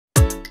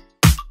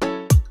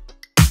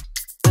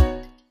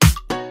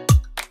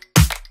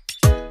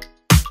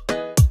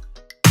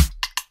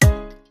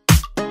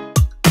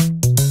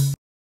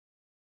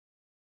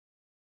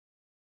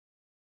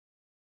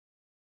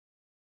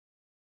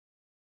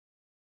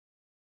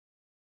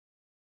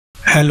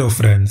Hello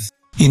friends,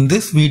 in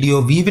this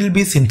video we will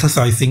be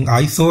synthesizing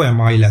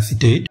isoamyl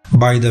acetate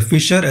by the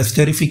Fischer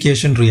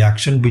esterification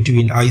reaction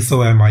between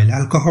isoamyl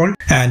alcohol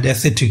and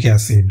acetic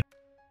acid.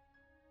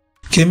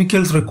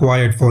 Chemicals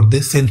required for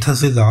this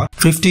synthesis are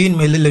 15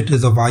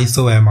 ml of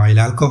isoamyl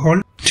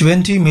alcohol,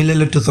 20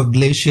 ml of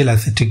glacial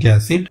acetic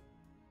acid,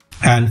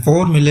 and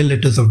 4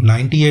 ml of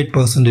 98%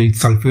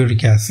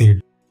 sulfuric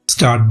acid.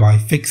 Start by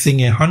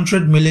fixing a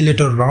 100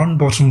 ml round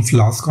bottom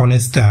flask on a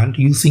stand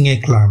using a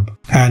clamp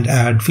and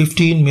add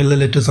 15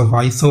 ml of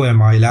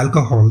isoamyl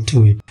alcohol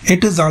to it.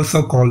 It is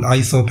also called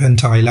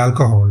isopentyl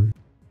alcohol.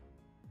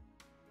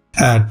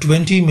 Add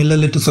 20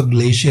 ml of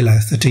glacial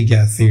acetic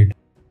acid.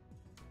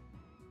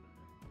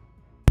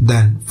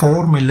 Then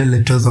 4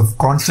 ml of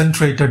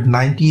concentrated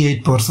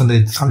 98%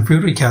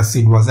 sulfuric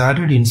acid was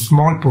added in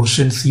small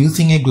portions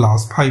using a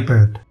glass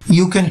pipette.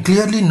 You can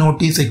clearly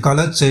notice a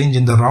color change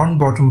in the round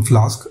bottom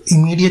flask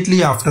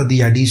immediately after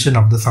the addition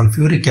of the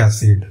sulfuric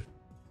acid.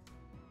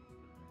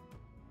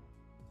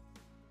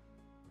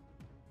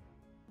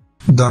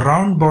 The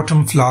round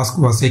bottom flask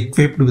was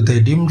equipped with a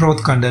dim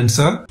froth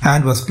condenser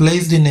and was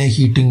placed in a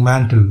heating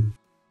mantle.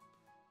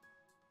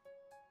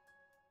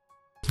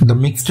 The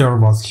mixture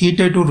was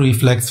heated to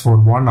reflex for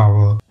 1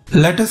 hour.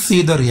 Let us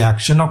see the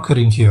reaction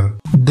occurring here.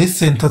 This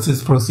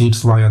synthesis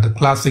proceeds via the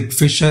classic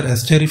Fischer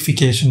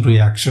esterification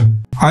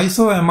reaction.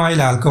 Isoamyl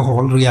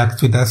alcohol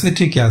reacts with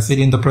acetic acid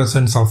in the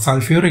presence of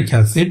sulfuric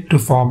acid to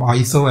form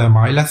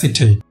isoamyl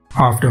acetate.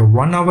 After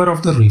 1 hour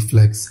of the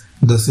reflex,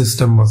 the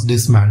system was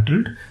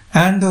dismantled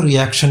and the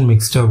reaction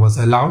mixture was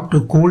allowed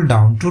to cool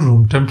down to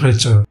room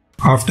temperature.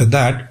 After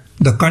that,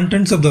 the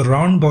contents of the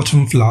round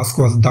bottom flask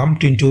was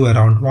dumped into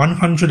around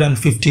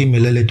 150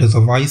 ml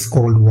of ice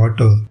cold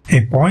water.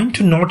 A point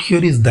to note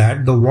here is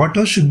that the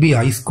water should be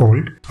ice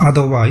cold,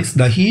 otherwise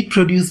the heat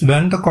produced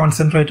when the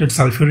concentrated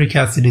sulfuric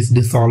acid is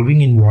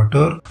dissolving in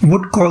water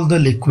would cause the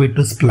liquid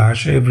to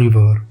splash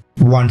everywhere.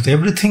 Once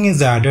everything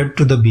is added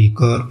to the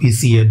beaker, we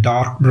see a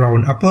dark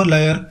brown upper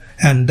layer,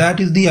 and that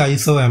is the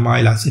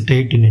isoamyl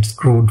acetate in its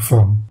crude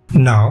form.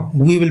 Now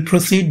we will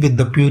proceed with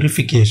the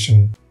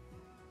purification.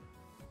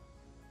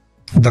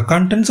 The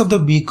contents of the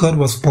beaker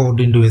was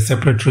poured into a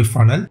separatory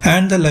funnel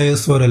and the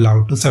layers were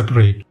allowed to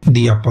separate.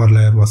 The upper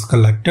layer was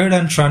collected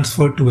and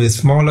transferred to a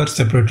smaller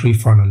separatory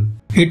funnel.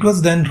 It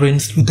was then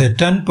rinsed with a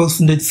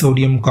 10%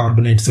 sodium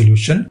carbonate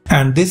solution,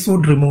 and this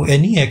would remove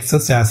any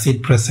excess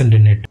acid present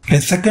in it.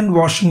 A second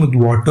washing with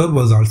water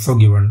was also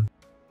given.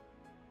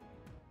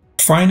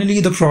 Finally,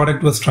 the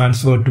product was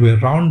transferred to a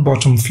round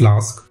bottom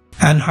flask.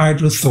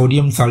 Anhydrous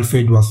sodium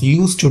sulfate was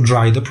used to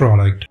dry the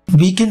product.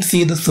 We can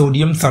see the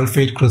sodium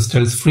sulfate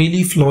crystals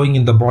freely flowing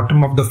in the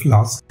bottom of the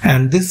flask,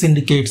 and this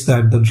indicates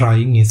that the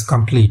drying is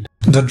complete.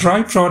 The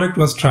dry product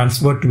was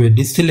transferred to a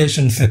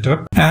distillation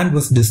setup and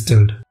was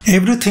distilled.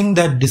 Everything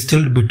that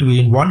distilled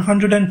between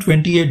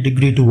 128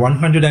 degrees to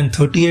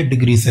 138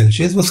 degrees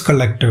Celsius was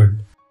collected.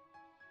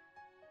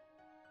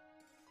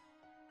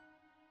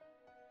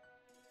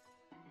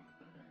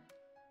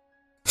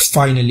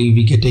 Finally,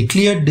 we get a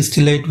clear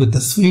distillate with the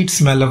sweet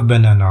smell of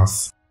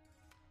bananas.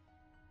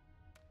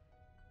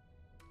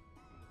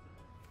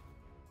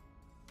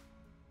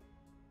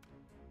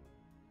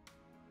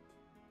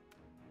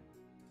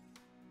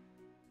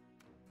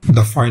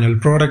 The final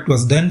product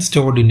was then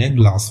stored in a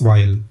glass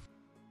vial.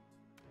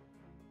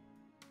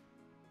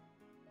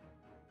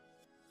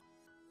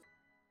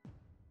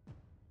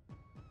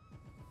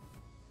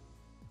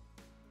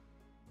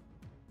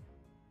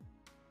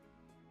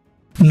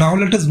 Now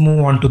let us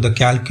move on to the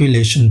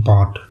calculation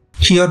part.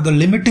 Here the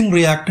limiting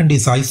reactant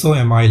is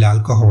isoamyl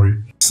alcohol.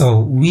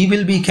 So we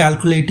will be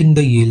calculating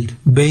the yield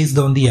based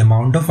on the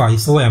amount of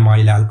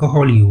isoamyl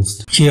alcohol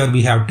used. Here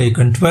we have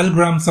taken 12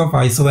 grams of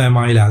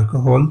isoamyl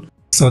alcohol,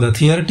 so the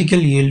theoretical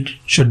yield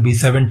should be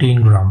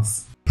 17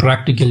 grams.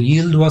 Practical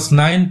yield was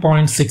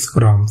 9.6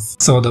 grams,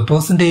 so the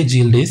percentage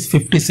yield is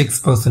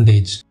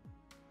 56%.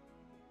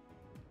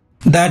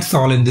 That's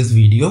all in this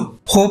video.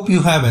 Hope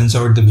you have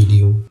enjoyed the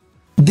video.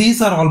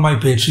 These are all my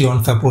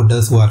Patreon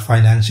supporters who are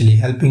financially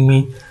helping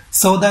me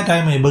so that I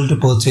am able to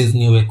purchase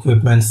new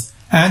equipments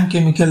and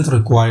chemicals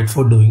required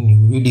for doing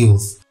new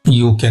videos.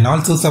 You can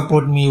also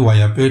support me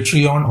via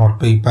Patreon or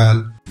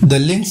PayPal. The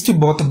links to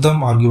both of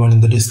them are given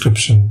in the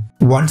description.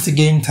 Once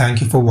again,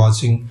 thank you for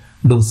watching.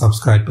 Do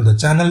subscribe to the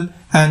channel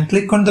and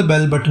click on the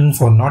bell button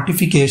for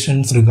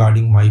notifications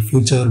regarding my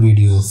future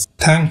videos.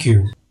 Thank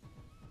you.